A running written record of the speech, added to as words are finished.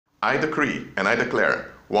I decree and I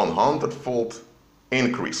declare 100-fold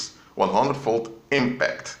increase, 100-fold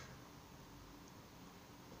impact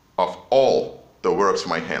of all the works of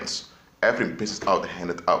my hands. Every business I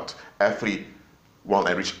handed out, every one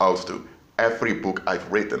I reach out to, every book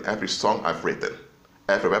I've written, every song I've written,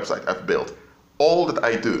 every website I've built, all that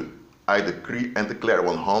I do, I decree and declare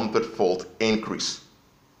 100-fold increase.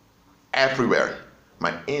 Everywhere,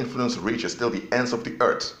 my influence reaches till the ends of the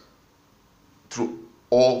earth, through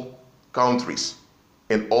all countries,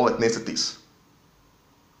 in all ethnicities.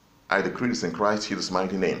 I decree this in Christ Jesus'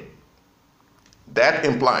 mighty name. That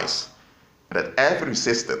implies that every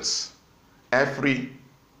resistance, every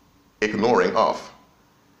ignoring of,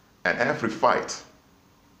 and every fight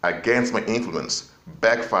against my influence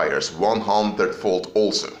backfires 100-fold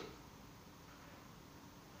also.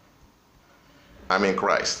 I'm in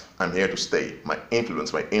Christ. I'm here to stay. My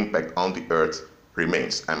influence, my impact on the earth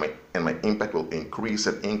remains, and my impact will increase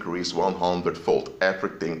and increase 100-fold.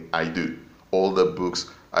 Everything I do, all the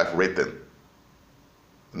books I've written,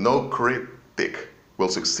 no critic will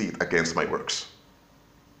succeed against my works.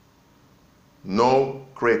 No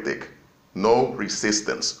critic, no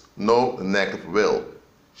resistance, no negative will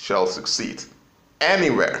shall succeed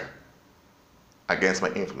anywhere against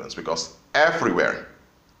my influence, because everywhere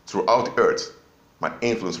throughout the earth my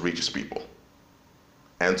influence reaches people,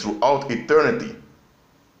 and throughout eternity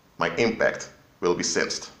my impact will be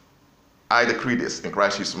sensed. I decree this in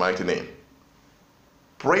Christ Jesus' mighty name.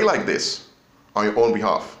 Pray like this on your own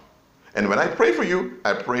behalf, and when I pray for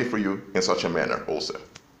you in such a manner also.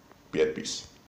 Be at peace.